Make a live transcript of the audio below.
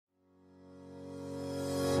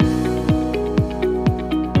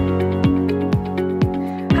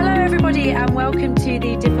welcome to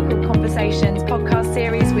the Difficult Conversations podcast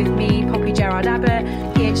series with me, Poppy Gerrard-Abbott,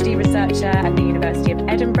 PhD researcher at the University of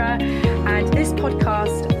Edinburgh. And this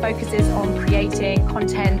podcast focuses on creating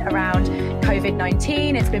content around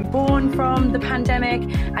COVID-19. It's been born from the pandemic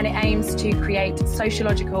and it aims to create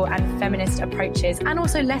sociological and feminist approaches and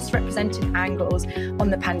also less represented angles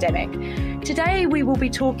on the pandemic. Today, we will be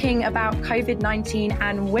talking about COVID-19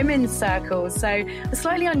 and women's circles, so a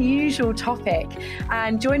slightly unusual topic.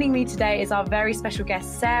 And joining me today is our very special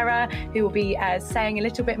guest, Sarah, who will be saying a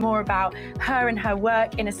little bit more about her and her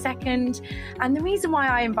work in a second. And the reason why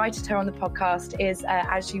I invited her on the podcast is,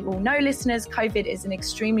 as you all know, listeners, COVID is an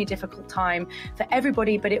extremely difficult time for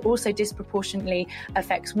everybody, but it also disproportionately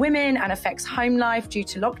affects women and affects home life due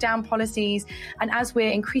to lockdown policies. And as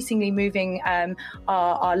we're increasingly moving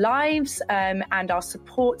our lives and our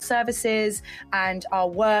support services and our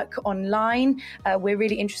work online, we're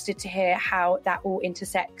really interested to hear how that all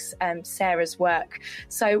intersects Sarah's work.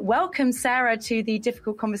 So welcome, Sarah, to the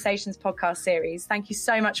Difficult Conversations podcast series. Thank you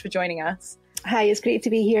so much for joining us. Hi, it's great to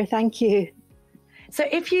be here. Thank you. So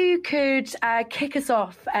if you could kick us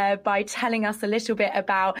off by telling us a little bit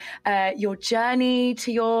about your journey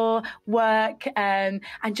to your work and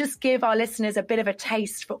just give our listeners a bit of a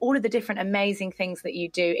taste for all of the different amazing things that you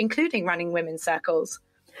do, including running women's circles.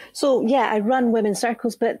 So, yeah, I run women's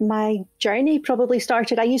circles, but my journey probably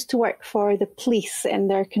started, I used to work for the police in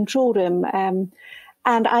their control room,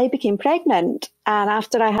 and I became pregnant. And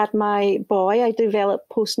after I had my boy, I developed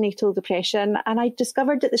postnatal depression, and I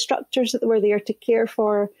discovered that the structures that were there to care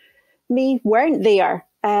for me weren't there.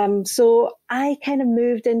 So I kind of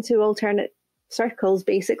moved into alternate circles,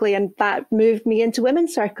 basically, and that moved me into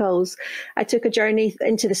women's circles. I took a journey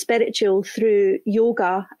into the spiritual through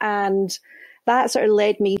yoga, and that sort of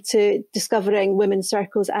led me to discovering women's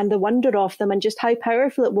circles and the wonder of them and just how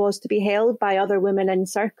powerful it was to be held by other women in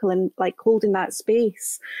circle and like holding that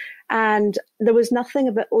space. And there was nothing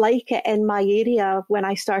a bit like it in my area when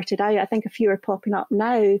I started out. I think a few are popping up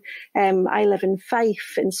now. I live in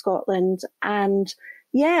Fife in Scotland, and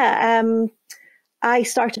I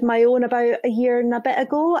started my own about a year and a bit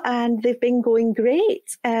ago, and they've been going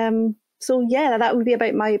great. So yeah, that would be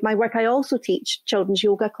about my work. I also teach children's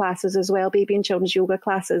yoga classes as well, baby and children's yoga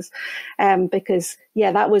classes, because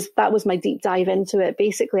that was my deep dive into it.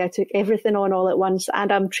 Basically, I took everything on all at once,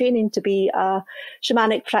 and I'm training to be a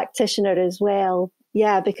shamanic practitioner as well.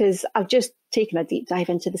 Yeah, because I've just taken a deep dive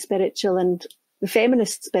into the spiritual and the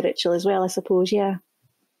feminist spiritual as well, I suppose. Yeah.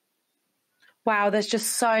 Wow, there's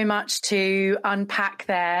just so much to unpack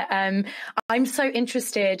there. I'm so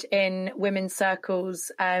interested in women's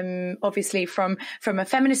circles, obviously from a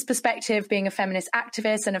feminist perspective, being a feminist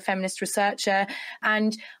activist and a feminist researcher.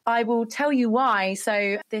 And I will tell you why.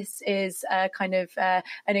 So this is kind of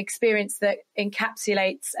an experience that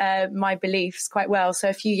encapsulates my beliefs quite well. So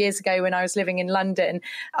a few years ago when I was living in London,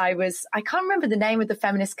 I can't remember the name of the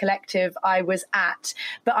feminist collective I was at,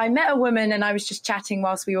 but I met a woman and I was just chatting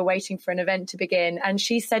whilst we were waiting for an event to begin. And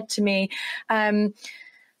she said to me,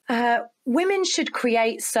 women should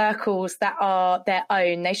create circles that are their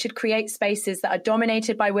own. They should create spaces that are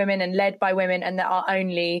dominated by women and led by women and that are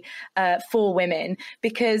only for women,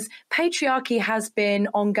 because patriarchy has been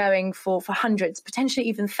ongoing for hundreds, potentially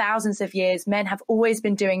even thousands of years. Men have always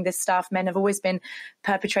been doing this stuff. Men have always been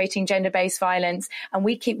perpetrating gender-based violence, and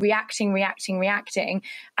we keep reacting.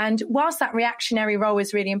 And whilst that reactionary role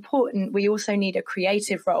is really important, we also need a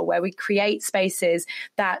creative role where we create spaces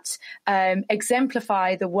that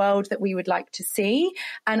exemplify the world that we would like to see.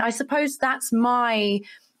 And I suppose that's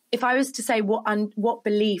if I was to say what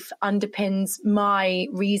belief underpins my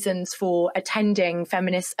reasons for attending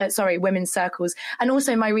women's circles, and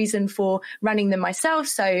also my reason for running them myself.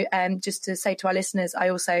 So just to say to our listeners, I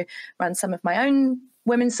also run some of my own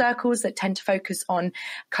women's circles that tend to focus on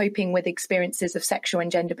coping with experiences of sexual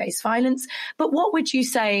and gender-based violence. But what would you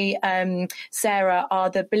say, Sarah, are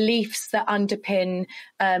the beliefs that underpin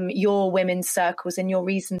your women's circles and your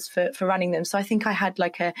reasons for running them? So I think I had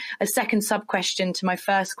like a second sub-question to my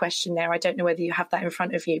first question there. I don't know whether you have that in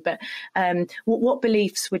front of you, but what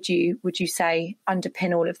beliefs would you say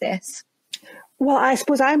underpin all of this? Well, I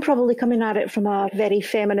suppose I'm probably coming at it from a very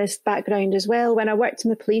feminist background as well. When I worked in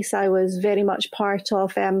the police, I was very much part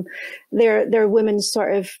of their women's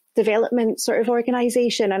sort of development sort of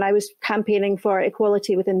organisation, and I was campaigning for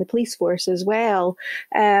equality within the police force as well.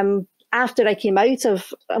 After I came out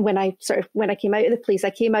of when I came out of the police, I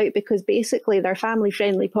came out because basically their family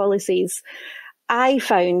friendly policies, I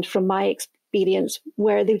found from my experience,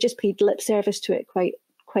 where they've just paid lip service to it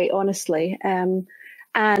quite honestly.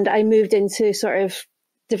 And I moved into sort of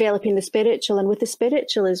developing the spiritual. And with the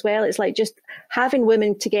spiritual as well, it's like just having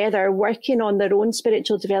women together working on their own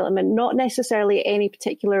spiritual development, not necessarily any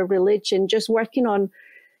particular religion, just working on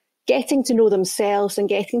getting to know themselves and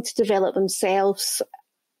getting to develop themselves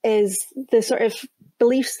is the sort of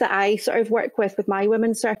beliefs that I sort of work with my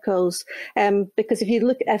women's circles. Because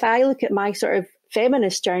if I look at my sort of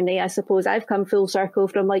feminist journey, I suppose I've come full circle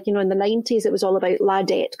from, like, you know, in the 90s, it was all about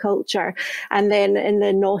ladette culture. And then in the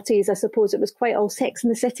noughties, I suppose it was quite all Sex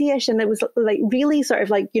and the City-ish. And it was like really sort of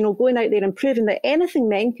like, you know, going out there and proving that anything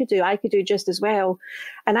men could do, I could do just as well.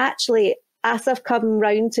 And actually, as I've come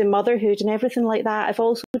round to motherhood and everything like that, I've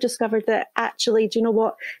also discovered that actually, do you know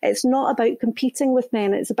what? It's not about competing with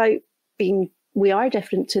men. It's about we are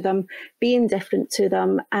different to them, being different to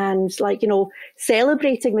them, and, like, you know,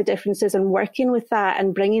 celebrating the differences and working with that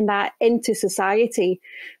and bringing that into society,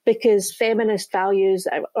 because feminist values,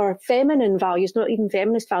 or feminine values, not even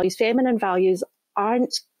feminist values, feminine values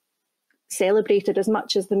aren't celebrated as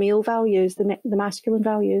much as the male values, the masculine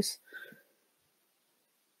values.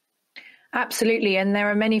 Kind And there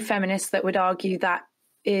are many feminists that would argue that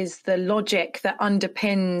is the logic that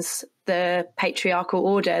underpins the patriarchal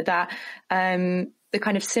order, that the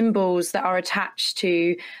kind of symbols that are attached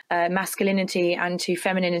to masculinity and to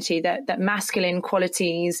femininity, that masculine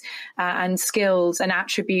qualities and skills and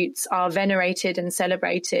attributes are venerated and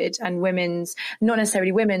celebrated, and women's, not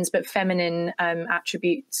necessarily women's, but feminine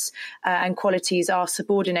attributes and qualities are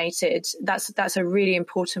subordinated. That's a really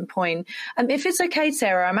important point. If it's okay,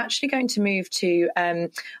 Sarah, I'm actually going to move to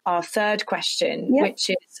our third question, which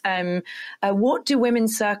is what do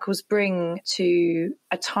women's circles bring to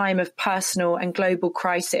a time of personal and global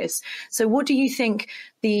crisis? So what do you think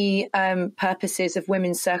the purposes of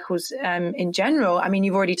women's circles in general? I mean,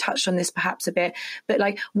 you've already touched on this perhaps a bit, but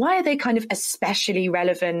like, why are they kind of especially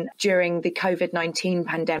relevant during the COVID-19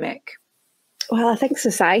 pandemic? Well, I think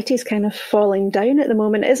society is kind of falling down at the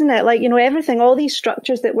moment, isn't it? Like, you know, everything, all these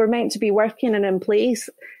structures that were meant to be working and in place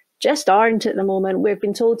just aren't at the moment. We've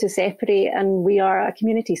been told to separate, and we are a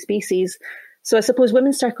community species. So I suppose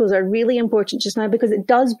women's circles are really important just now because it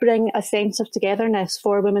does bring a sense of togetherness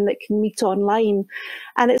for women that can meet online.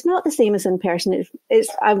 And it's not the same as in person.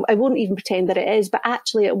 I won't even pretend that it is, but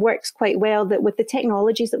actually it works quite well that with the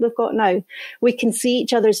technologies that we've got now, we can see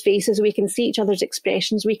each other's faces, we can see each other's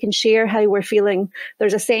expressions, we can share how we're feeling.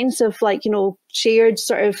 There's a sense of, like, you know, shared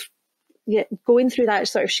sort of, going through that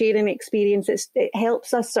sort of sharing experience. It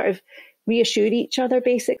helps us sort of reassure each other,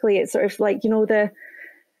 basically. It's sort of like, you know,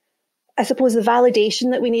 I suppose the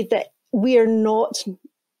validation that we need that we're not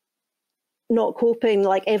coping,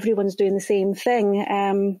 like everyone's doing the same thing.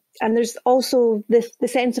 And there's also the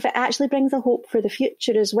sense of it actually brings a hope for the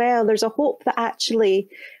future as well. There's a hope that actually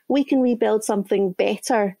we can rebuild something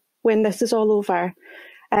better when this is all over.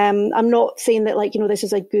 I'm not saying that, like, you know, this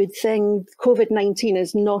is a good thing. COVID-19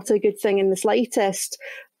 is not a good thing in the slightest,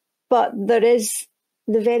 but there is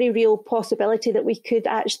the very real possibility that we could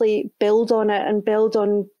actually build on it and build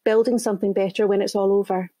on building something better when it's all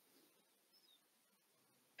over.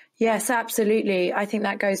 Yes, absolutely. I think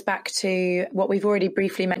that goes back to what we've already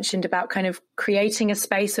briefly mentioned about kind of creating a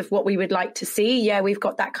space of what we would like to see. Yeah, we've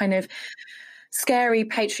got that kind of scary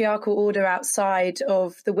patriarchal order outside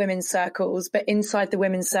of the women's circles, but inside the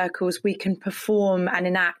women's circles, we can perform and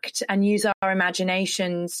enact and use our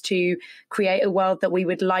imaginations to create a world that we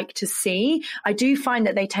would like to see. I do find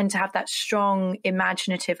that they tend to have that strong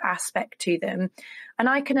imaginative aspect to them. And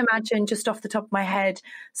I can imagine, just off the top of my head,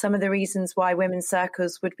 some of the reasons why women's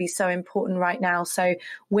circles would be so important right now. So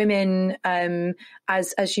women,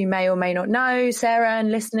 as you may or may not know, Sarah and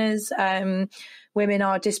listeners, women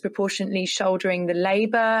are disproportionately shouldering the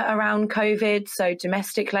labour around COVID. So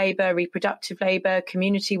domestic labour, reproductive labour,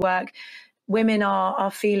 community work. Women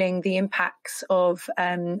are feeling the impacts of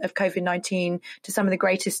COVID-19 to some of the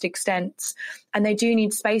greatest extents. And they do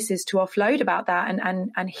need spaces to offload about that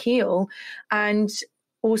and heal. And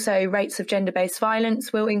also, rates of gender-based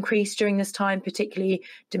violence will increase during this time, particularly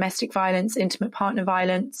domestic violence, intimate partner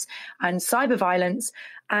violence, and cyber violence.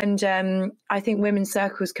 And I think women's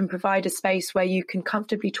circles can provide a space where you can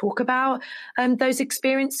comfortably talk about those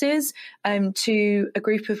experiences to a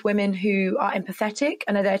group of women who are empathetic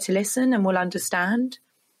and are there to listen and will understand.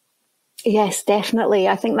 Yes, definitely.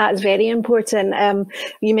 I think that's very important.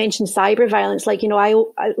 You mentioned cyber violence. Like, you know,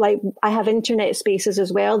 I have internet spaces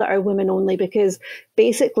as well that are women only, because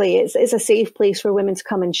basically it's a safe place for women to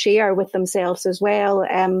come and share with themselves as well.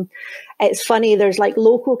 It's funny, there's like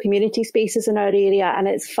local community spaces in our area, and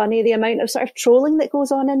it's funny the amount of sort of trolling that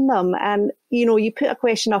goes on in them. And, you know, you put a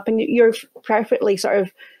question up and you're perfectly sort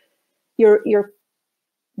of, you're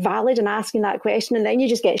valid in asking that question, and then you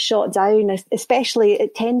just get shot down. Especially,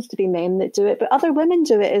 it tends to be men that do it, but other women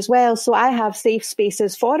do it as well. So I have safe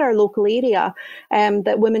spaces for our local area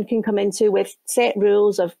that women can come into with set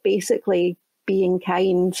rules of basically being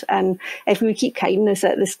kind. And if we keep kindness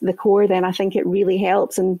at the core, then I think it really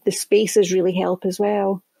helps, and the spaces really help as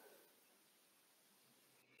well.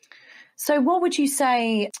 So what would you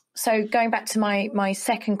say, so going back to my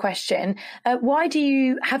second question, why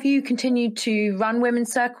have you continued to run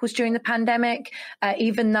women's circles during the pandemic,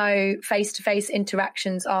 even though face-to-face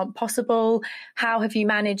interactions aren't possible? How have you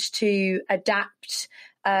managed to adapt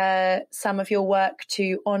some of your work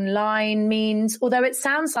to online means? Although it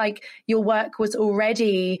sounds like your work was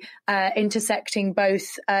already intersecting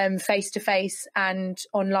both face-to-face and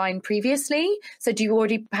online previously. So do you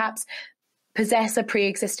already perhaps possess a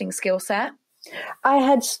pre-existing skill set? I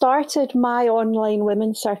had started my online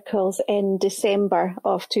women's circles in December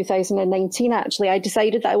of 2019, actually. I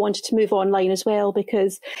decided that I wanted to move online as well,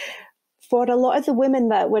 because for a lot of the women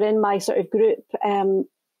that were in my sort of group,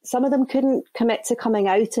 some of them couldn't commit to coming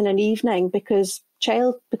out in an evening because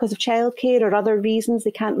of childcare or other reasons.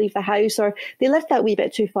 They can't leave the house, or they lived that wee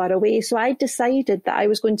bit too far away. So I decided that I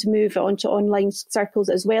was going to move on to online circles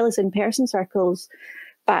as well as in-person circles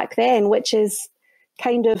back then, which is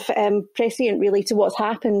kind of prescient really to what's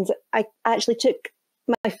happened. I actually took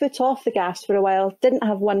my foot off the gas for a while, didn't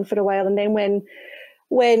have one for a while, and then when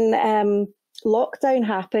lockdown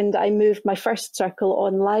happened, I moved my first circle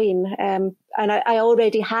online, and I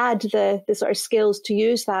already had the sort of skills to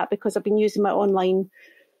use that because I've been using my online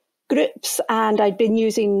groups, and I'd been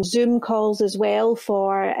using Zoom calls as well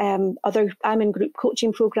for I'm in group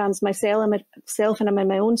coaching programs myself, and I'm in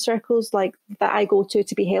my own circles like that I go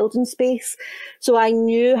to be held in space. So I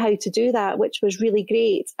knew how to do that, which was really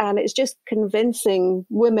great. And it's just convincing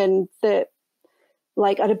women that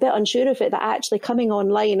like are a bit unsure of it, that actually coming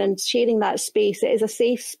online and sharing that space, it is a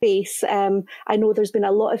safe space. I know there's been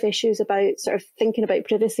a lot of issues about sort of thinking about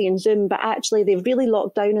privacy in Zoom, but actually they've really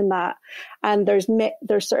locked down on that. And there's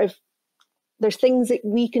things that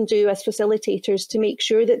we can do as facilitators to make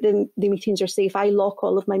sure that the meetings are safe. I lock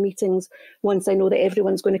all of my meetings once I know that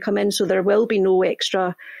everyone's going to come in, so there will be no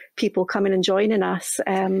extra people coming and joining us.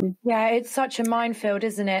 Yeah, it's such a minefield,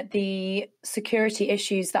 isn't it? The security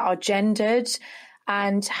issues that are gendered,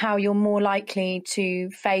 and how you're more likely to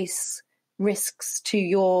face risks to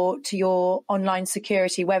your online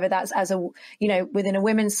security, whether that's as within a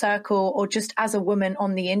women's circle or just as a woman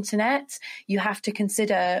on the internet. You have to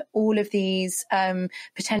consider all of these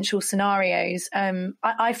potential scenarios.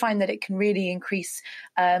 I find that it can really increase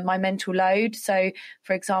my mental load. So,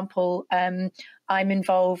 for example, I'm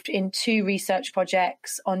involved in 2 research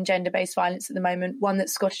projects on gender-based violence at the moment, one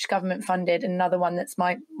that's Scottish Government funded and another one that's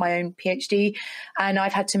my own PhD. And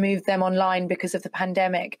I've had to move them online because of the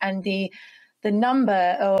pandemic. And the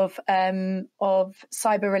number of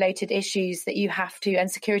cyber-related issues that you have to,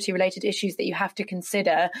 and security-related issues that you have to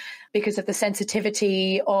consider because of the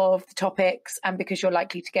sensitivity of the topics, and because you're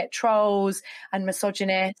likely to get trolls and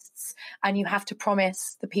misogynists, and you have to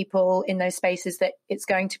promise the people in those spaces that it's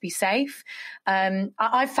going to be safe.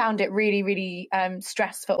 I've found it really, really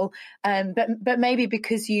stressful. But maybe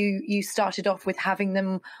because you started off with having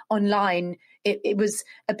them online, it was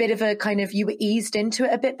a bit of a kind of, you were eased into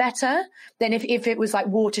it a bit better than if it was like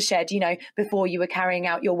Watershed, before you were carrying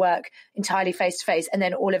out your work entirely face to face, and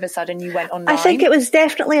then all of a sudden you went online. I think it was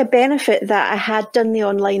definitely a benefit that I had done the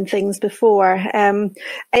online things before.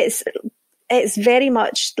 It's very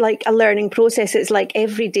much like a learning process. It's like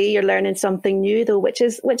every day you're learning something new, though, which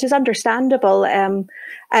is understandable.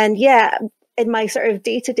 And yeah, in my sort of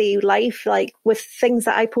day-to-day life, like with things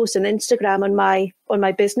that I post on Instagram on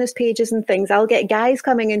my business pages and things, I'll get guys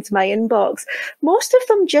coming into my inbox. Most of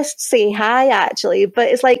them just say hi, actually, but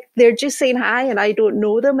it's like they're just saying hi and I don't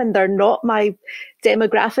know them, and they're not my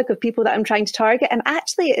demographic of people that I'm trying to target. And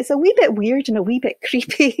actually, it's a wee bit weird and a wee bit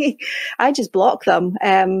creepy. I just block them.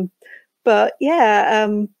 But yeah,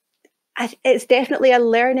 it's definitely a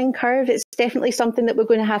learning curve. It's definitely something that we're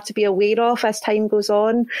going to have to be aware of as time goes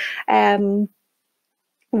on.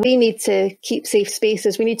 We need to keep safe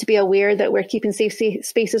spaces. We need to be aware that we're keeping safe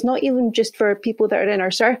spaces, not even just for people that are in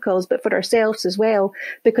our circles, but for ourselves as well.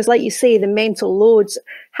 Because like you say, the mental loads,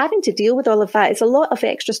 having to deal with all of that, it's a lot of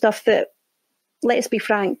extra stuff that, let's be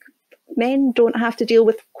frank, men don't have to deal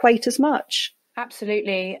with quite as much.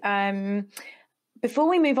 Absolutely. Before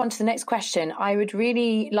we move on to the next question, I would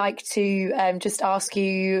really like to just ask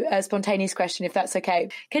you a spontaneous question, if that's okay.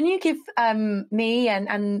 Can you give me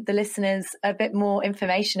and the listeners a bit more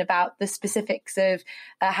information about the specifics of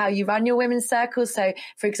how you run your women's circles? So,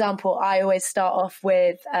 for example, I always start off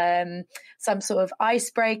with some sort of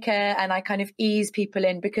icebreaker, and I kind of ease people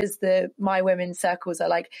in, because my women's circles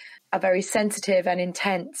are very sensitive and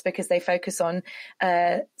intense, because they focus on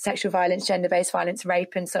sexual violence, gender-based violence,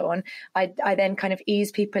 rape, and so on. I then kind of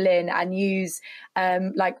ease people in and use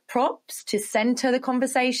props to center the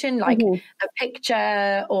conversation, like a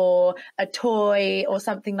picture or a toy or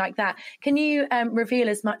something like that. Can you reveal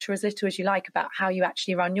as much or as little as you like about how you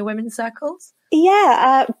actually run your women's circles?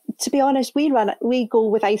 Yeah, to be honest, we go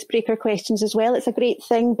with icebreaker questions as well. It's a great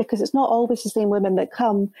thing because it's not always the same women that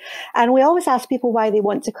come. And we always ask people why they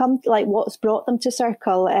want to come, like what's brought them to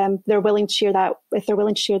Circle. They're willing to share that. If they're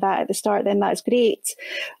willing to share that at the start, then that's great.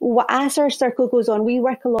 As our circle goes on, we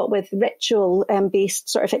work a lot with ritual based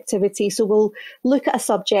sort of activity. So we'll look at a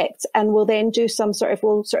subject and we'll then do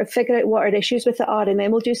we'll figure out what our issues with it are. And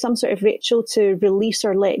then we'll do some sort of ritual to release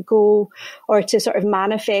or let go, or to sort of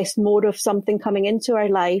manifest more of something coming into our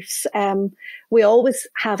lives. We always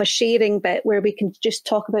have a sharing bit where we can just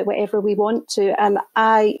talk about whatever we want to. And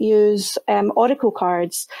I use oracle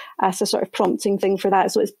cards as a sort of prompting thing for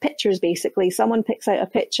that. So it's pictures, basically. Someone picks out a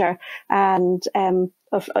picture and out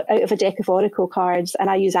of a deck of oracle cards, and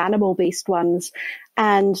I use animal-based ones.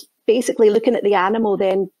 And basically looking at the animal,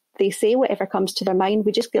 then they say whatever comes to their mind.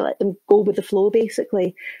 We just let them go with the flow,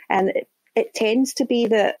 basically. And it tends to be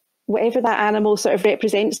that whatever that animal sort of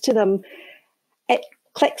represents to them, it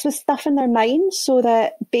clicks with stuff in their mind, so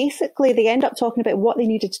that basically they end up talking about what they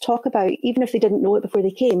needed to talk about, even if they didn't know it before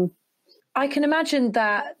they came. I can imagine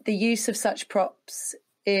that the use of such props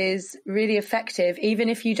is really effective. Even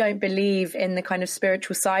if you don't believe in the kind of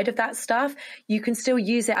spiritual side of that stuff, you can still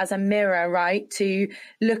use it as a mirror, right? To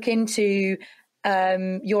look into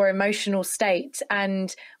your emotional state.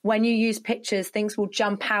 And when you use pictures, things will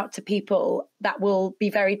jump out to people that will be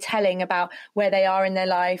very telling about where they are in their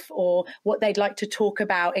life or what they'd like to talk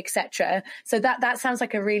about, etc. So that sounds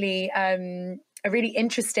like a really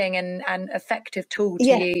interesting and effective tool to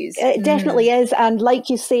use. It definitely is. And like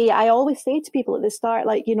you say, I always say to people at the start,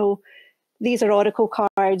 these are oracle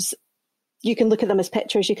cards. You can look at them as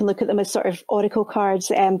pictures. You can look at them as sort of oracle cards.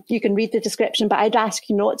 You can read the description, but I'd ask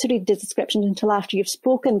you not to read the description until after you've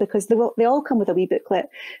spoken, because they all come with a wee booklet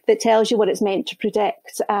that tells you what it's meant to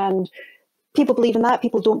predict. And people believe in that.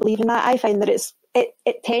 People don't believe in that. I find that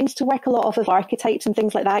it tends to work a lot off of archetypes and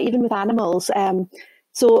things like that, even with animals.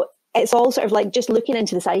 So it's all sort of like just looking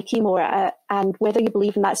into the psyche more, and whether you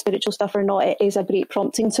believe in that spiritual stuff or not, it is a great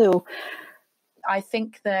prompting tool. I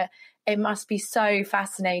think that it must be so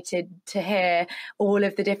fascinating to hear all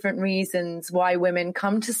of the different reasons why women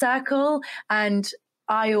come to Circle. And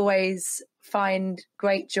I always find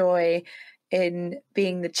great joy in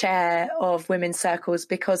being the chair of women's circles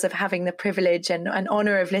because of having the privilege and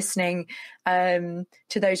honour of listening to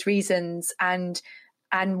those reasons and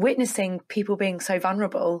witnessing people being so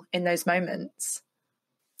vulnerable in those moments.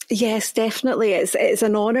 Yes, definitely. It's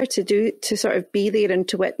an honour to sort of be there and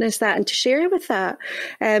to witness that and to share with that.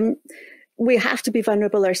 We have to be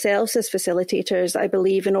vulnerable ourselves as facilitators, I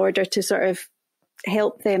believe, in order to sort of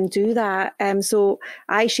help them do that. So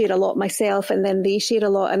I share a lot myself, and then they share a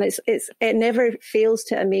lot, and it never fails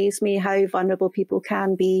to amaze me how vulnerable people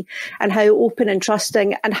can be and how open and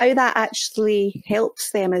trusting, and how that actually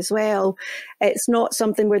helps them as well. It's not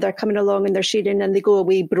something where they're coming along and they're sharing and they go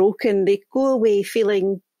away broken. They go away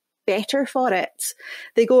feeling better for it.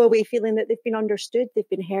 They go away feeling that they've been understood, they've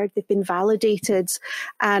been heard, they've been validated,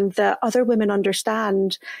 and that other women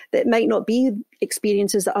understand that it might not be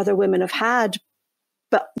experiences that other women have had,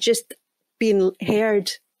 but just being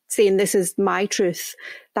heard, saying this is my truth.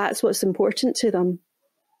 That's what's important to them.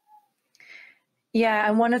 Yeah,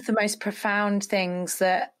 and one of the most profound things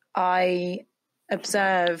that I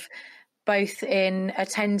observe both in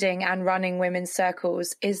attending and running women's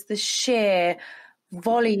circles is the sheer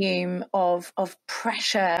volume of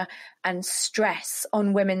pressure and stress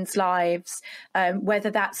on women's lives, whether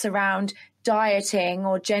that's around dieting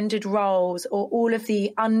or gendered roles or all of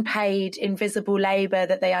the unpaid invisible labor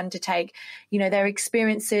that they undertake, their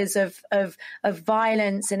experiences of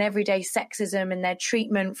violence and everyday sexism and their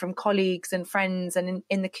treatment from colleagues and friends and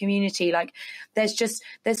in the community. Like there's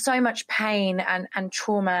so much pain and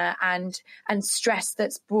trauma and stress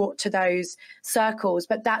that's brought to those circles,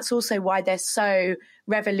 but that's also why they're so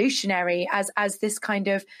revolutionary as this kind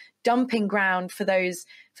of dumping ground for those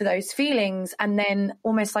feelings, and then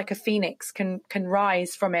almost like a phoenix can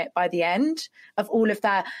rise from it by the end of all of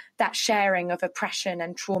that sharing of oppression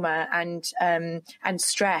and trauma and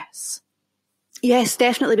stress. Yes,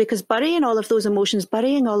 definitely, because burying all of those emotions,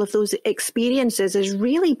 burying all of those experiences is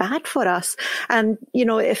really bad for us. And, you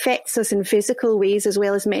know, it affects us in physical ways as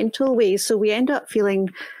well as mental ways. So we end up feeling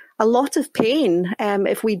a lot of pain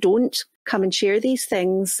if we don't come and share these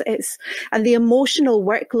things. And the emotional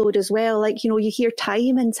workload as well. Like, you know, you hear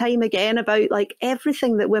time and time again about like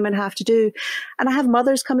everything that women have to do. And I have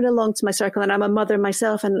mothers coming along to my circle, and I'm a mother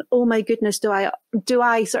myself. And oh my goodness, do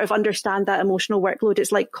I sort of understand that emotional workload?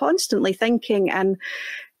 It's like constantly thinking and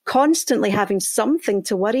constantly having something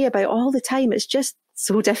to worry about all the time. It's just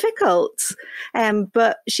so difficult.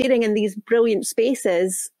 But sharing in these brilliant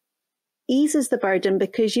spaces eases the burden,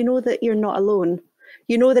 because you know that you're not alone.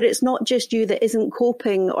 You know that it's not just you that isn't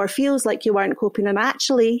coping or feels like you aren't coping, and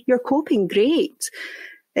actually you're coping great.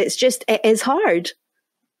 It's just, it is hard.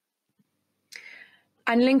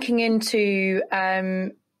 And linking into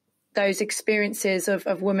those experiences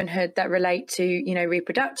of womanhood that relate to, you know,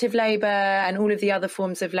 reproductive labour and all of the other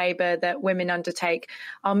forms of labour that women undertake,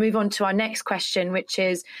 I'll move on to our next question, which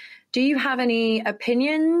is, do you have any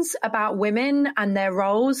opinions about women and their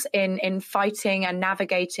roles in fighting and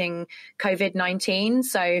navigating COVID-19?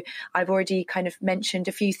 So I've already kind of mentioned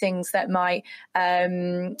a few things that might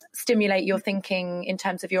stimulate your thinking in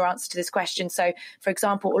terms of your answer to this question. So, for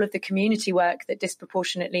example, all of the community work that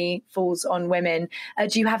disproportionately falls on women.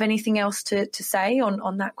 Do you have anything else to say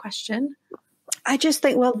on that question? I just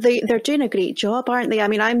think, well, they're doing a great job, aren't they? I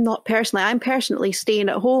mean, I'm personally staying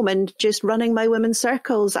at home and just running my women's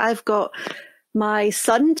circles. I've got my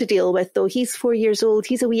son to deal with, though. He's 4 years old.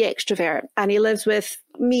 He's a wee extrovert, and he lives with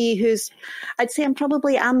me, I'd say I'm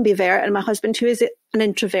probably ambivert, and my husband, who is an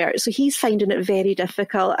introvert. So he's finding it very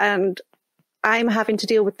difficult, and I'm having to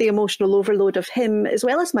deal with the emotional overload of him, as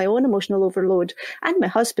well as my own emotional overload, and my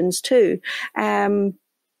husband's too.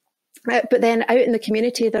 But then out in the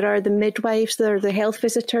community, there are the midwives, there are the health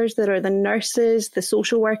visitors, there are the nurses, the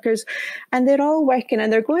social workers, and they're all working,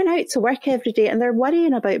 and they're going out to work every day, and they're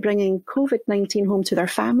worrying about bringing COVID-19 home to their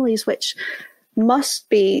families, which must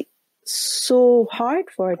be so hard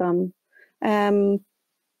for them. I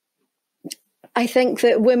think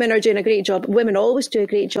that women are doing a great job. Women always do a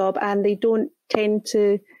great job, and they don't tend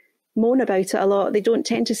to moan about it a lot. They don't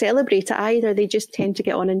tend to celebrate it either. They just tend to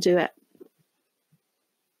get on and do it.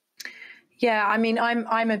 Yeah, I mean,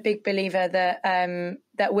 I'm a big believer that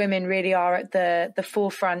that women really are at the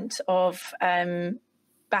forefront of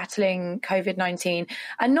battling COVID-19,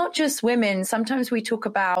 and not just women. Sometimes we talk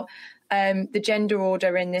about the gender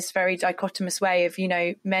order in this very dichotomous way of, you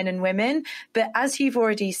know, men and women. But as you've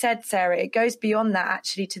already said, Sarah, it goes beyond that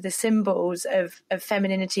actually to the symbols of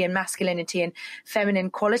femininity and masculinity and feminine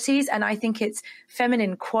qualities. And I think it's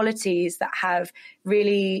feminine qualities that have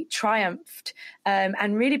really triumphed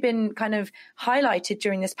and really been kind of highlighted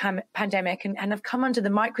during this pandemic and have come under the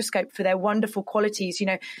microscope for their wonderful qualities, you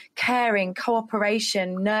know, caring,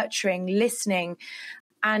 cooperation, nurturing, listening.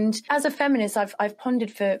 And as a feminist, I've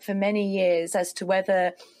pondered for many years as to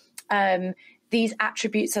whether these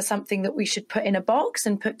attributes are something that we should put in a box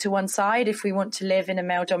and put to one side if we want to live in a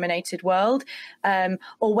male-dominated world,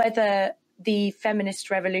 or whether the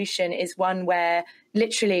feminist revolution is one where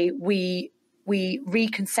literally we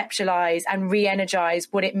reconceptualize and re-energize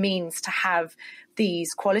what it means to have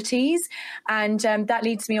these qualities. And that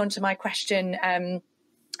leads me on to my question,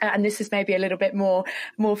 and this is maybe a little bit more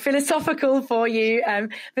philosophical for you,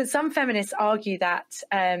 but some feminists argue that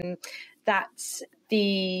that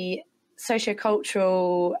the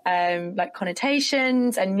sociocultural like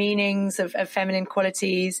connotations and meanings of feminine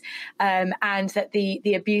qualities, and that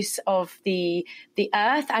the abuse of the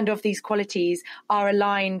earth and of these qualities are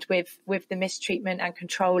aligned with the mistreatment and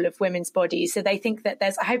control of women's bodies. So they think that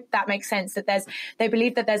I hope that makes sense, that they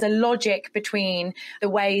believe that there's a logic between the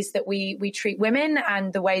ways that we treat women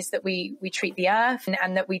and the ways that we treat the earth,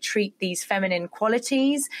 and that we treat these feminine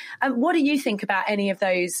qualities. What do you think about any of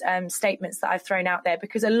those statements that I've thrown out there?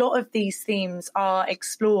 Because a lot of these themes are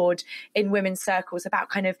explored in women's circles about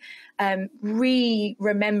kind of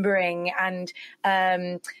remembering and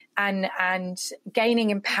gaining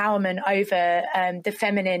empowerment over the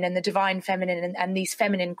feminine and the divine feminine and these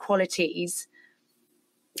feminine qualities.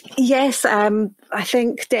 Yes, I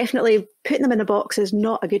think definitely putting them in a box is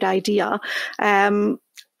not a good idea.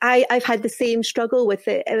 I've had the same struggle with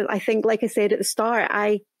it. I think, like I said at the start,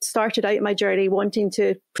 I started out my journey wanting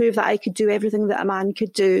to prove that I could do everything that a man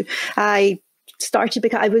could do. I started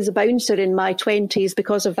because I was a bouncer in my 20s.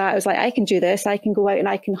 Because of that, I was like, I can do this. I can go out and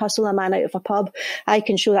I can hustle a man out of a pub. I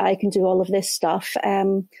can show that I can do all of this stuff.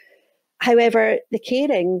 However, the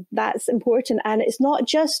caring, that's important. And it's not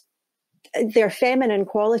just their feminine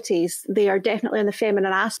qualities. They are definitely in the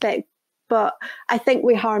feminine aspect. But I think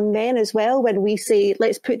we harm men as well when we say,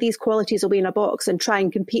 let's put these qualities away in a box and try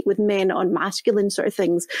and compete with men on masculine sort of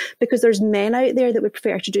things, because there's men out there that would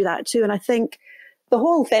prefer to do that too. And I think the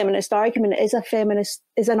whole feminist argument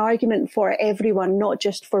is an argument for everyone, not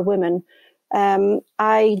just for women.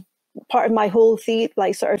 Part of my whole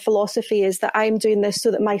sort of philosophy is that I'm doing this so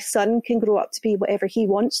that my son can grow up to be whatever he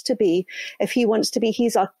wants to be. If he wants to be,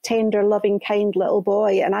 he's a tender, loving, kind little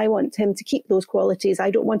boy, and I want him to keep those qualities. I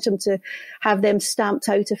don't want him to have them stamped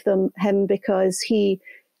out of him because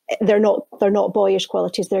they're not boyish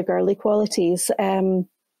qualities, they're girly qualities. When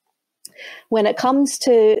it comes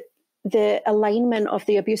to the alignment of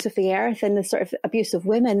the abuse of the earth and the sort of abuse of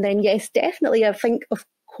women, then yes, definitely, I think of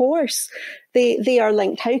course they are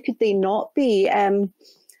linked. How could they not be?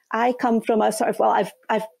 I come from a sort of,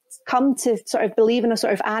 I've come to sort of believe in a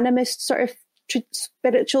sort of animist sort of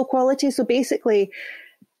spiritual quality. So basically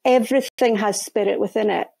everything has spirit within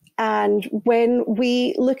it. And when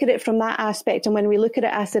we look at it from that aspect, and when we look at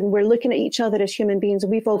it as in we're looking at each other as human beings,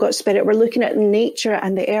 and we've all got spirit, we're looking at nature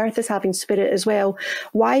and the earth as having spirit as well.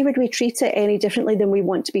 Why would we treat it any differently than we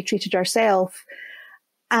want to be treated ourselves?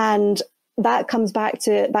 And that comes back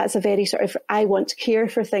to, that's a very sort of, I want to care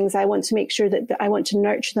for things. I want to make sure that I want to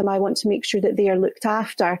nurture them. I want to make sure that they are looked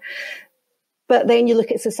after. But then you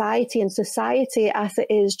look at society, and society as it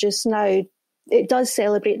is just now, it does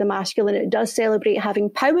celebrate the masculine. It does celebrate having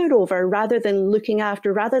power over rather than looking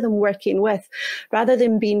after, rather than working with, rather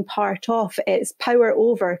than being part of. It's power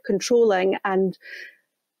over, controlling and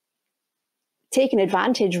taking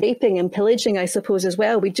advantage, raping and pillaging, I suppose, as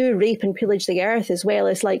well. We do rape and pillage the earth as well.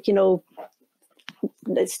 It's like,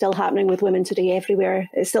 it's still happening with women today everywhere.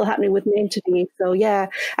 It's still happening with men today. So yeah,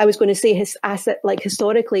 I was going to say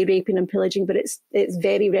historically raping and pillaging, but it's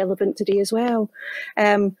very relevant today as well.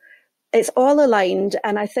 It's all aligned.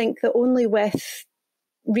 And I think that only with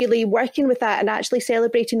really working with that and actually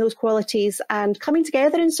celebrating those qualities and coming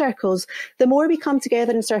together in circles, the more we come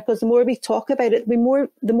together in circles, the more we talk about it, the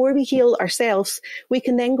more we heal ourselves, we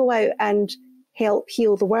can then go out and help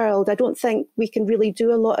heal the world. I don't think we can really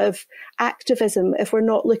do a lot of activism if we're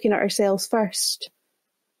not looking at ourselves first.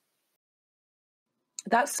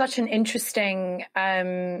 That's such an interesting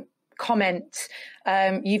comment.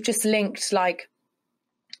 You've just linked like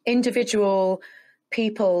individual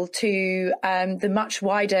people to the much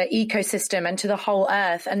wider ecosystem and to the whole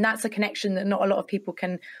earth. And that's a connection that not a lot of people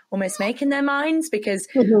can almost make in their minds, because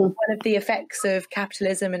one of the effects of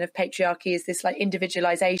capitalism and of patriarchy is this like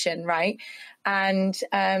individualization, right? And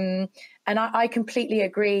I completely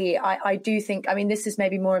agree. I do think, I mean, this is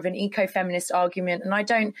maybe more of an eco-feminist argument, and I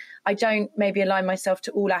don't maybe align myself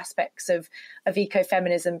to all aspects of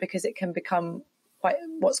ecofeminism, because it can become quite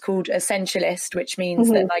what's called essentialist, which means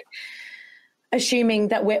that like assuming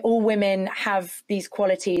that we're all women have these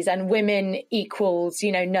qualities and women equals,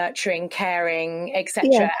 nurturing, caring, etc.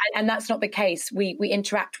 Yeah. And that's not the case. We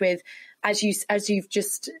interact with, as you've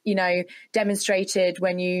just, demonstrated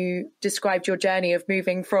when you described your journey of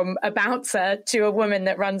moving from a bouncer to a woman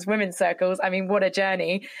that runs women's circles. I mean, what a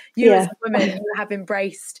journey. You as a woman, you have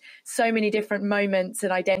embraced so many different moments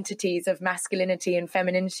and identities of masculinity and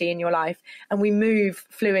femininity in your life, and we move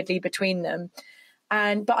fluidly between them.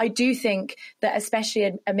 But I do think that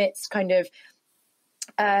especially amidst kind of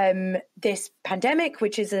this pandemic,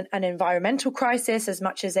 which is an environmental crisis as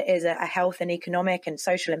much as it is a health and economic and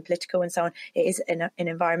social and political and so on, it is an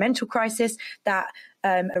environmental crisis that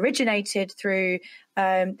originated through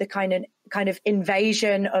the kind of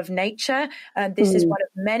invasion of nature. This is one of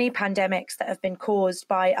many pandemics that have been caused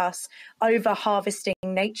by us over harvesting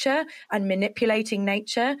nature and manipulating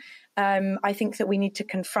nature. I think that we need to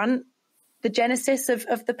confront the genesis of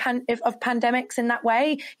pandemics in that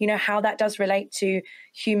way, how that does relate to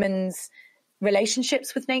humans'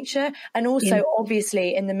 relationships with nature. And also,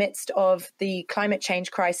 obviously, in the midst of the climate change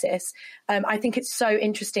crisis, I think it's so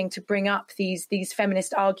interesting to bring up these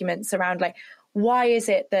feminist arguments around, like, why is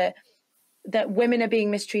it that women are being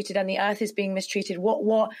mistreated and the earth is being mistreated?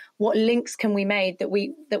 What links can we make that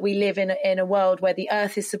we live in a world where the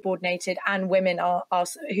earth is subordinated and women are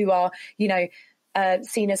who are,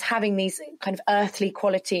 seen as having these kind of earthly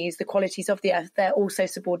qualities, the qualities of the earth, they're also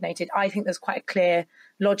subordinated. I think there's quite a clear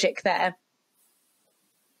logic there.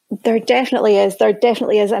 There definitely is.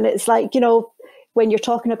 And it's like, when you're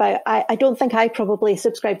talking about, I don't think I probably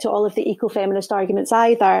subscribe to all of the eco-feminist arguments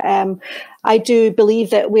either. I do believe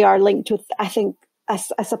that we are linked with, I think,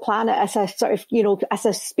 as a planet, as a sort of, as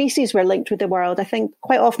a species, we're linked with the world. I think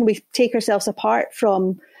quite often we take ourselves apart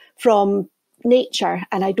from nature,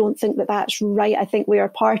 and I don't think that that's right. I think we are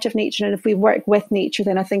part of nature, and if we work with nature,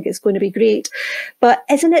 then I think it's going to be great. But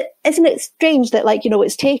isn't it strange that,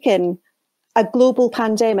 it's taken a global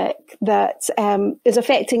pandemic that is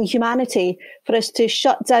affecting humanity for us to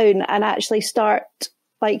shut down and actually start,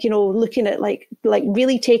 looking at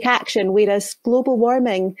really take action, whereas global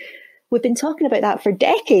warming, we've been talking about that for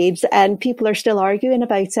decades and people are still arguing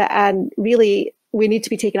about it, and really we need to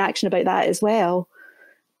be taking action about that as well.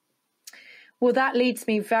 Well, that leads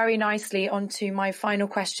me very nicely onto my final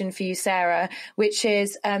question for you, Sarah, which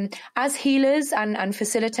is, as healers and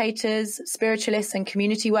facilitators, spiritualists and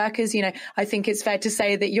community workers, I think it's fair to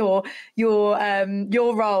say that your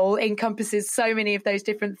role encompasses so many of those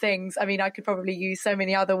different things. I mean, I could probably use so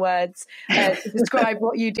many other words to describe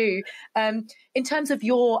what you do. In terms of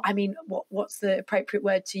what's the appropriate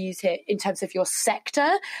word to use here? In terms of your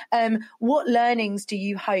sector, what learnings do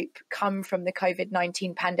you hope come from the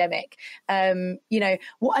COVID-19 pandemic? And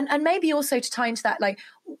maybe also to tie into that,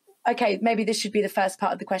 okay, maybe this should be the first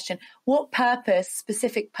part of the question. What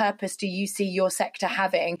specific purpose do you see your sector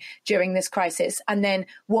having during this crisis? And then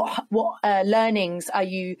what learnings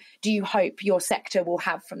do you hope your sector will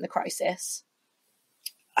have from the crisis?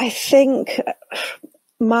 I think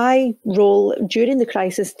my role during the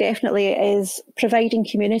crisis definitely is providing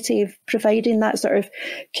community, providing that sort of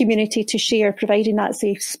community to share, providing that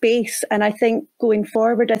safe space. And I think going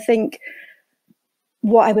forward,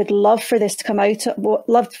 what I would love for this to come out of,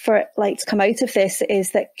 this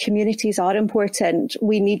is that communities are important.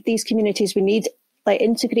 We need these communities. We need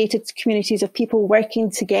integrated communities of people working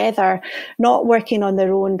together, not working on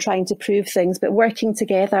their own, trying to prove things, but working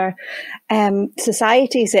together.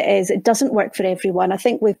 Societies, it doesn't work for everyone. I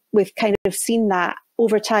think we've kind of seen that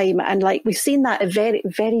over time, and we've seen that very,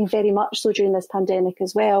 very, very much so during this pandemic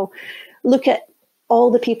as well. Look at all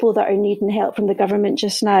the people that are needing help from the government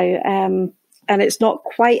just now. And it's not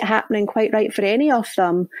quite happening quite right for any of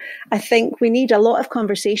them. I think we need a lot of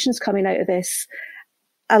conversations coming out of this,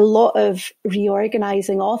 a lot of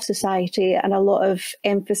reorganising of society, and a lot of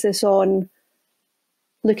emphasis on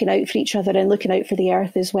looking out for each other and looking out for the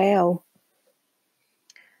earth as well.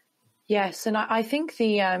 Yes, and I think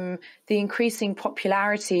the increasing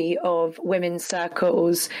popularity of women's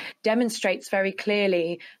circles demonstrates very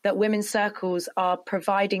clearly that women's circles are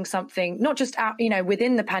providing something, not just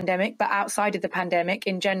within the pandemic, but outside of the pandemic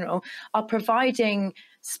in general, are providing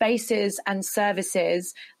spaces and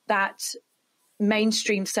services that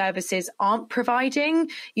mainstream services aren't providing.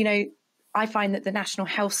 I find that the National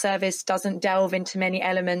Health Service doesn't delve into many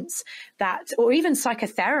elements or even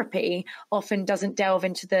psychotherapy often doesn't delve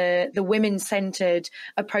into the women-centered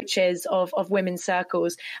approaches of women's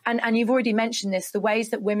circles. And you've already mentioned this, the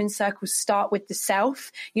ways that women's circles start with the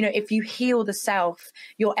self. If you heal the self,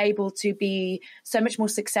 you're able to be so much more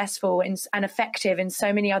successful and effective in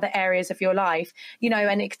so many other areas of your life.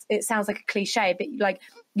 And it sounds like a cliche, but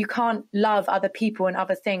you can't love other people and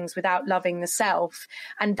other things without loving the self.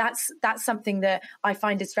 And that's something that I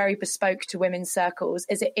find is very bespoke to women's circles,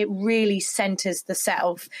 is it really centers the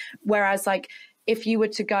self. Whereas if you were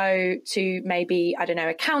to go to maybe, I don't know,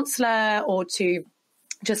 a counselor or to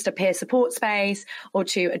just a peer support space or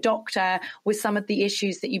to a doctor with some of the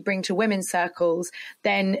issues that you bring to women's circles,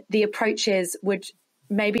 then the approaches would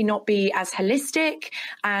maybe not be as holistic,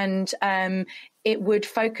 and it would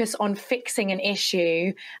focus on fixing an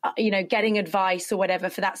issue, getting advice or whatever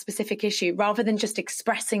for that specific issue, rather than just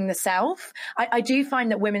expressing the self. I do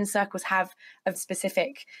find that women's circles have a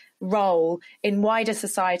specific role in wider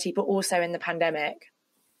society, but also in the pandemic.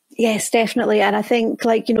 Yes, definitely. And I think,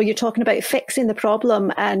 you're talking about fixing the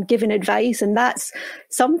problem and giving advice. And that's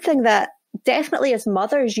something that definitely as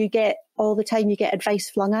mothers, you get all the time, you get advice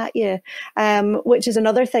flung at you, which is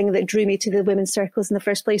another thing that drew me to the women's circles in the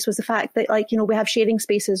first place, was the fact that we have sharing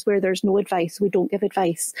spaces where there's no advice. We don't give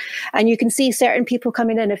advice. And you can see certain people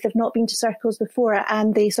coming in, if they've not been to circles before,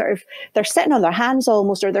 and they're sitting on their hands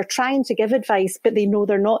almost, or they're trying to give advice, but they know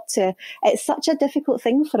they're not to. It's such a difficult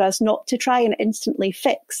thing for us not to try and instantly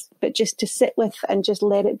fix, but just to sit with and just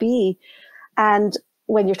let it be. And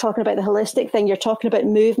when you're talking about the holistic thing, you're talking about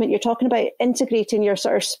movement, you're talking about integrating your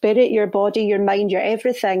sort of spirit, your body, your mind, your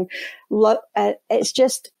everything.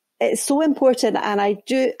 It's so important. And I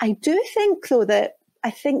do think, though, that I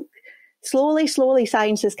think slowly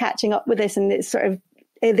science is catching up with this, and it's sort of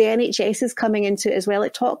the NHS is coming into it as well.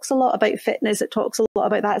 It talks a lot about fitness. It talks a lot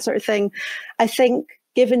about that sort of thing. I think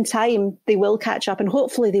given time, they will catch up, and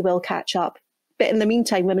hopefully they will catch up. But in the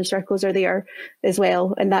meantime, women's circles are there as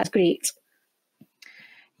well, and that's great.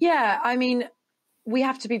 Yeah, I mean, we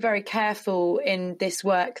have to be very careful in this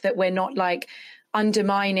work that we're not like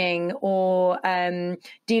undermining or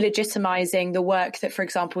delegitimizing the work that, for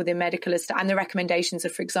example, the medical and the recommendations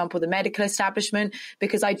of, for example, the medical establishment,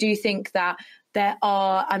 because I do think that there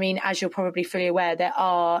are, I mean, as you're probably fully aware, there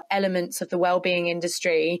are elements of the wellbeing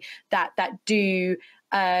industry that do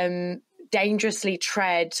dangerously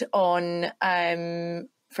tread on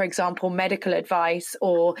for example, medical advice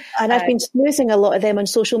And I've been snoozing a lot of them on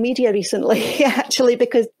social media recently, actually,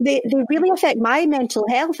 because they really affect my mental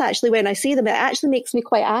health, actually, when I see them. It actually makes me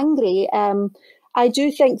quite angry. I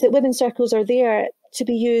do think that women's circles are there to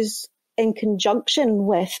be used in conjunction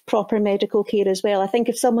with proper medical care as well. I think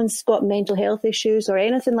if someone's got mental health issues or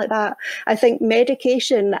anything like that, I think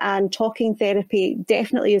medication and talking therapy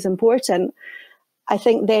definitely is important. I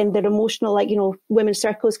think then their emotional, women's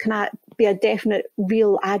circles can be a definite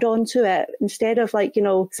real add-on to it, instead of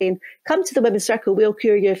saying, come to the women's circle, we'll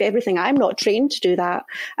cure you of everything. I'm not trained to do that.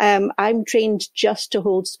 I'm trained just to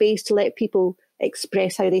hold space, to let people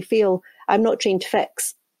express how they feel. I'm not trained to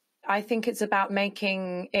fix. I think it's about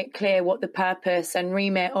making it clear what the purpose and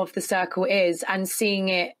remit of the circle is, and seeing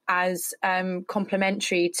it as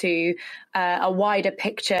complementary to a wider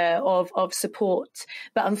picture of support.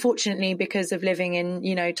 But unfortunately, because of living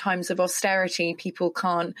in times of austerity, people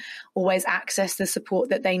can't always access the support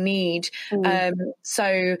that they need.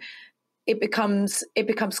 So it becomes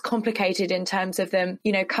complicated in terms of them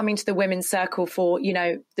coming to the women's circle for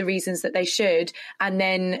the reasons that they should, and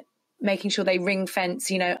then making sure they ring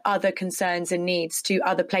fence, other concerns and needs to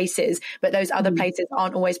other places, but those other places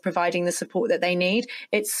aren't always providing the support that they need.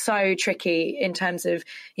 It's so tricky in terms of,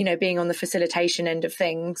 being on the facilitation end of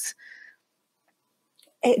things.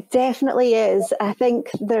 It definitely is. I think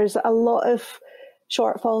there's a lot of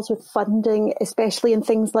shortfalls with funding, especially in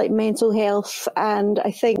things like mental health. And I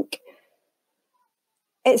think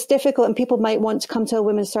it's difficult, and people might want to come to a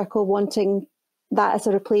women's circle wanting that as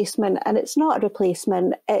a replacement, and it's not a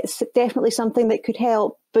replacement. It's definitely something that could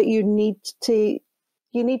help, but you need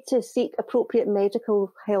to seek appropriate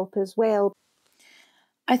medical help as well.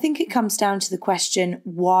 I think it comes down to the question,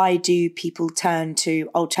 why do people turn to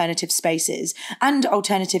alternative spaces and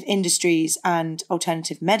alternative industries and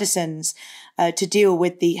alternative medicines to deal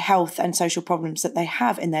with the health and social problems that they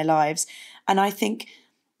have in their lives? And I think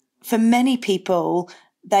for many people,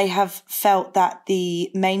 they have felt that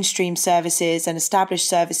the mainstream services and established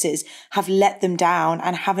services have let them down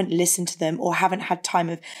and haven't listened to them, or haven't had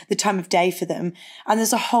the time of day for them. And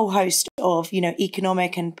there's a whole host of,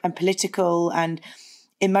 economic and political and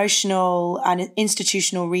emotional and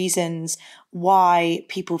institutional reasons why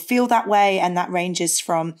people feel that way. And that ranges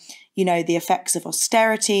from, the effects of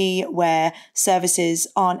austerity, where services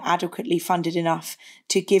aren't adequately funded enough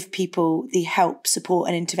to give people the help, support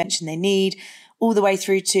and intervention they need, all the way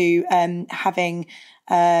through to having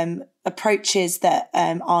approaches that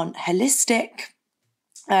aren't holistic,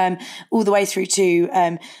 all the way through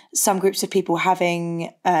to some groups of people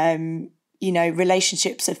having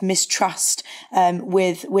relationships of mistrust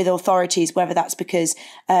with authorities, whether that's because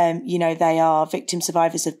they are victim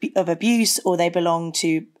survivors of abuse, or they belong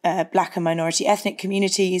to Black and minority ethnic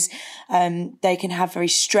communities. They can have very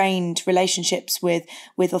strained relationships with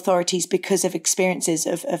authorities because of experiences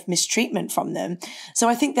of mistreatment from them. So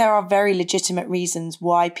I think there are very legitimate reasons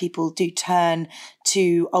why people do turn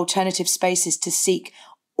to alternative spaces to seek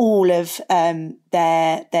all of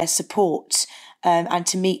their support and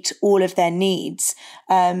to meet all of their needs.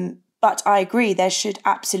 But I agree, there should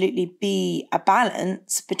absolutely be a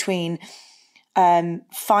balance between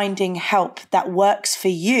finding help that works for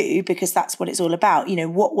you, because that's what it's all about.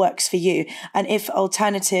 What works for you. And if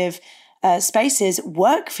alternative spaces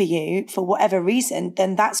work for you for whatever reason,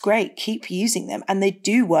 then that's great. Keep using them. And they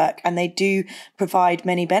do work, and they do provide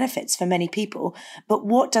many benefits for many people. But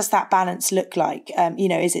what does that balance look like?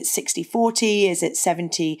 Is it 60-40? Is it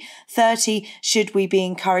 70-30? Should we be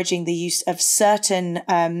encouraging the use of certain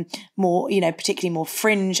more, particularly more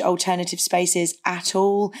fringe alternative spaces at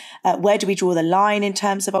all? Where do we draw the line in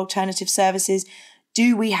terms of alternative services?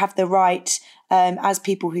 Do we have the right, as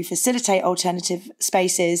people who facilitate alternative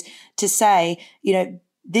spaces, to say,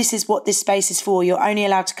 this is what this space is for. You're only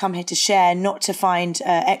allowed to come here to share, not to find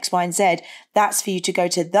X, Y, and Z. That's for you to go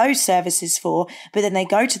to those services for. But then they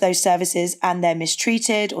go to those services and they're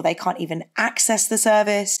mistreated, or they can't even access the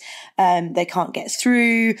service. They can't get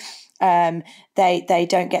through. They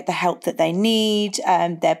don't get the help that they need.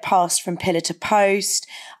 They're passed from pillar to post.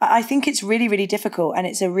 I think it's really, really difficult, and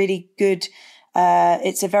it's a really good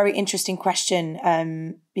it's a very interesting question,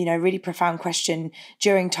 really profound question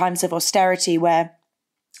during times of austerity where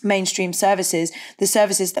mainstream services, the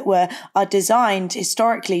services that are designed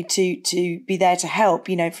historically to be there to help,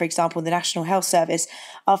 for example, the National Health Service,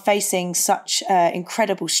 are facing such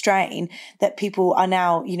incredible strain that people are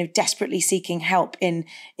now, desperately seeking help in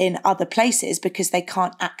other places because they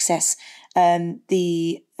can't access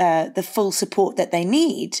the full support that they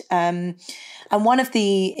need. And one of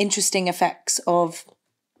the interesting effects of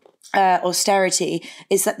austerity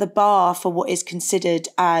is that the bar for what is considered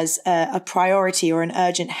as a priority or an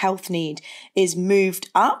urgent health need is moved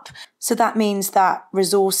up. So that means that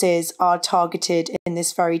resources are targeted in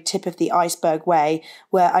this very tip of the iceberg way,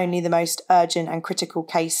 where only the most urgent and critical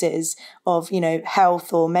cases of,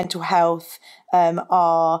 health or mental health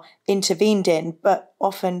are intervened in. But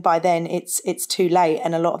often by then it's too late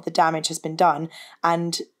and a lot of the damage has been done.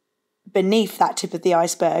 And beneath that tip of the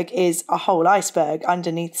iceberg is a whole iceberg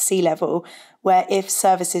underneath sea level, where if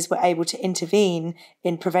services were able to intervene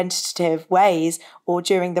in preventative ways or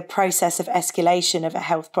during the process of escalation of a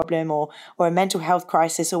health problem or a mental health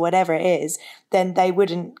crisis or whatever it is, then they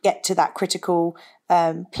wouldn't get to that critical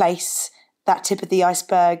place, that tip of the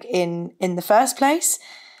iceberg in the first place.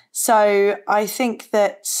 So I think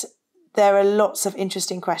that there are lots of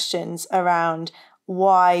interesting questions around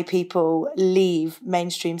why people leave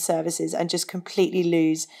mainstream services and just completely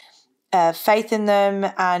lose faith in them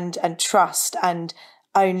and trust and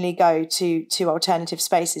only go to alternative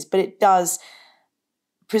spaces. But it does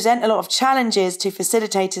present a lot of challenges to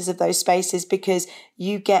facilitators of those spaces, because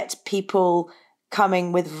you get people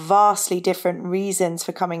coming with vastly different reasons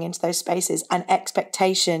for coming into those spaces and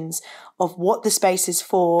expectations of what the space is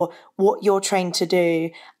for, what you're trained to do,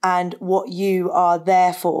 and what you are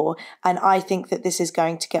there for. And I think that this is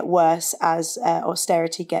going to get worse as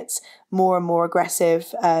austerity gets more and more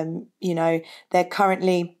aggressive. They're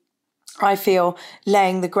currently, I feel,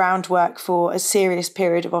 laying the groundwork for a serious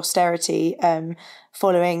period of austerity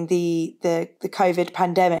following the COVID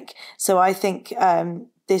pandemic. So I think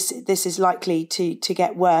this is likely to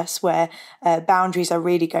get worse, where boundaries are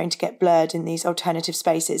really going to get blurred in these alternative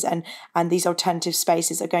spaces, and these alternative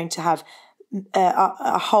spaces are going to have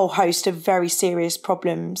a whole host of very serious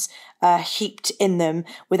problems heaped in them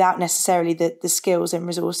without necessarily the skills and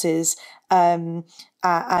resources and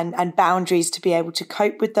boundaries to be able to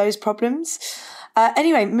cope with those problems.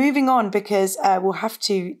 Anyway, moving on, because we'll have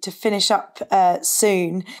to finish up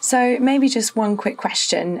soon. So maybe just one quick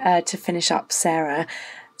question to finish up, Sarah.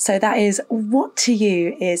 So that is, what to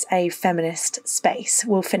you is a feminist space?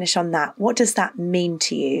 We'll finish on that. What does that mean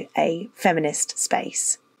to you, a feminist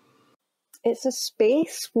space? It's a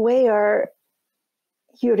space where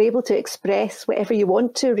you're able to express whatever you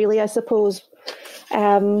want to, really, I suppose.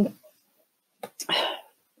 From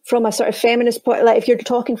a sort of feminist point, like if you're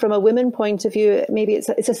talking from a women point of view, maybe it's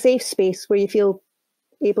a safe space where you feel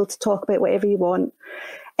able to talk about whatever you want.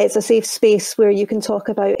 It's a safe space where you can talk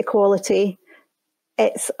about equality.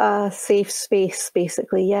 It's a safe space,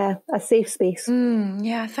 basically. Yeah, a safe space.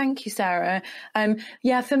 Yeah, thank you, Sarah.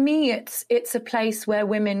 For me, it's a place where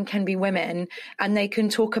women can be women and they can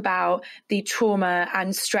talk about the trauma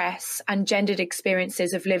and stress and gendered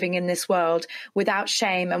experiences of living in this world without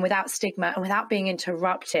shame and without stigma and without being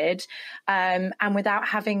interrupted and without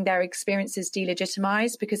having their experiences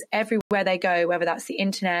delegitimized, because everywhere they go, whether that's the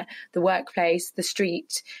internet, the workplace, the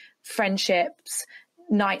street, friendships,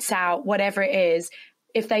 nights out, whatever it is,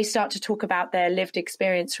 if they start to talk about their lived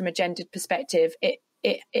experience from a gendered perspective, it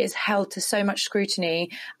is held to so much scrutiny,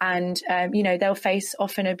 and they'll face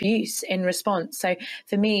often abuse in response. So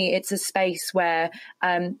for me, it's a space where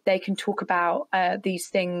they can talk about these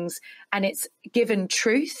things, and it's given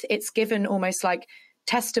truth. It's given almost like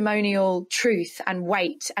testimonial truth and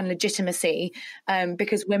weight and legitimacy,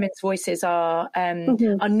 because women's voices are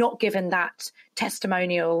not given that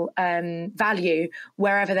testimonial value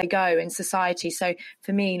wherever they go in society. So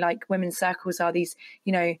for me, like, women's circles are these,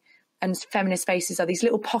 and feminist spaces are these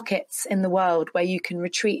little pockets in the world where you can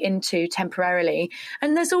retreat into temporarily.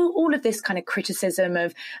 And there's all of this kind of criticism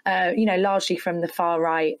of, largely from the far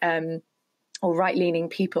right, or right-leaning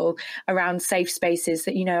people around safe spaces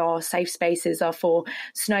that, our safe spaces are for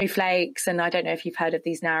snowflakes. And I don't know if you've heard of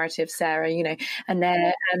these narratives, Sarah, and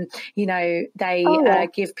they're, they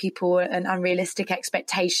give people an unrealistic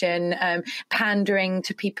expectation, pandering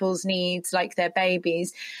to people's needs like their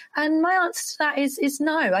babies. And my answer to that is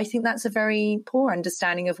no. I think that's a very poor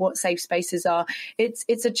understanding of what safe spaces are.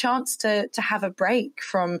 It's a chance to have a break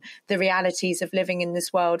from the realities of living in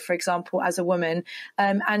this world, for example, as a woman.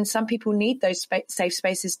 And some people need those safe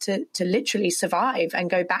spaces to literally survive and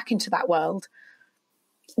go back into that world.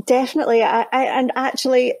 Definitely. And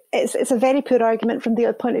actually, it's a very poor argument from the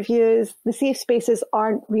other point of view is the safe spaces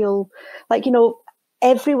aren't real. Like,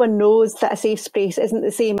 everyone knows that a safe space isn't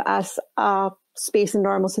the same as a space in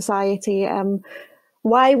normal society.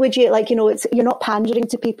 Why would you, you're not pandering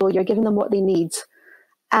to people, you're giving them what they need.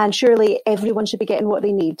 And surely everyone should be getting what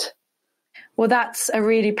they need. Well, that's a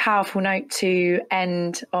really powerful note to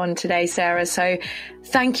end on today, Sarah. So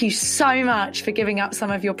thank you so much for giving up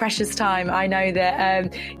some of your precious time. I know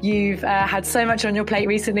that you've had so much on your plate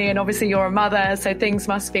recently, and obviously you're a mother, so things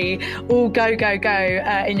must be all go, go,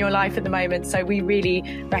 go in your life at the moment. So we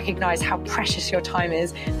really recognise how precious your time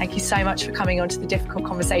is. Thank you so much for coming onto the Difficult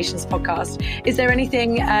Conversations podcast. Is there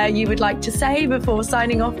anything you would like to say before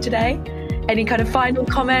signing off today? Any kind of final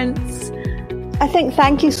comments? I think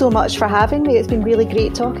thank you so much for having me. It's been really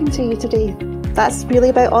great talking to you today. That's really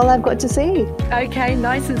about all I've got to say. Okay,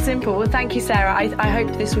 nice and simple. Well, thank you, Sarah. I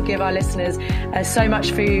hope this will give our listeners so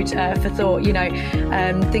much food for thought,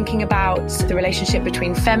 thinking about the relationship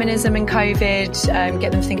between feminism and COVID,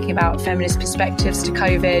 get them thinking about feminist perspectives to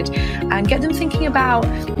COVID, and get them thinking about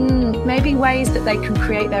maybe ways that they can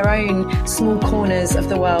create their own small corners of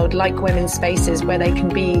the world, like women's spaces, where they can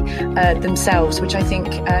be themselves, which I think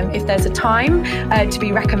if there's a time to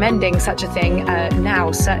be recommending such a thing,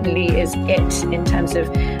 now certainly is it, in terms of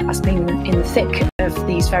us being in the thick of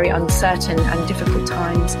these very uncertain and difficult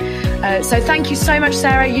times. So thank you so much,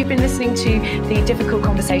 Sarah. You've been listening to the Difficult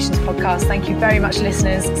Conversations podcast. Thank you very much,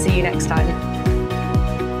 listeners. See you next time.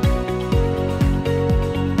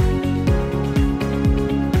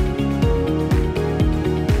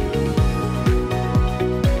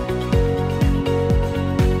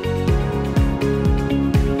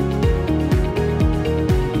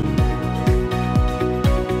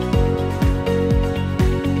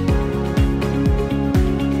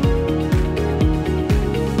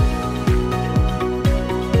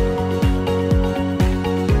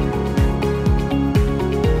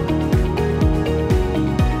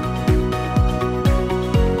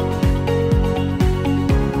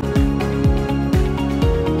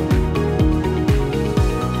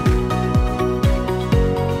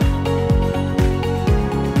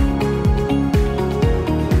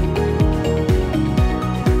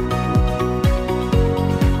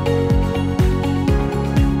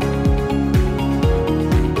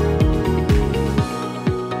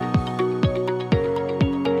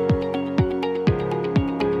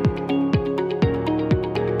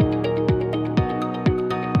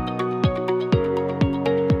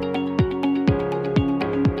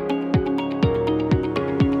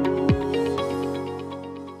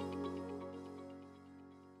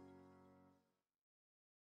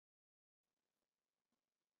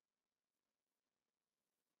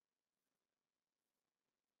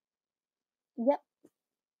 Yep.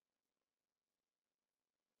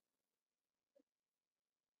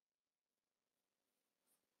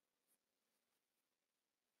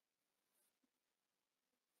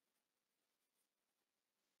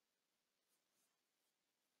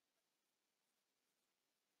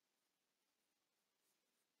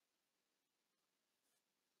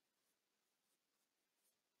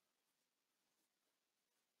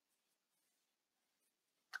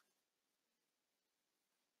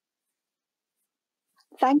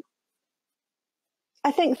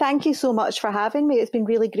 Thank you so much for having me. It's been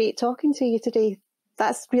really great talking to you today.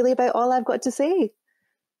 That's really about all I've got to say.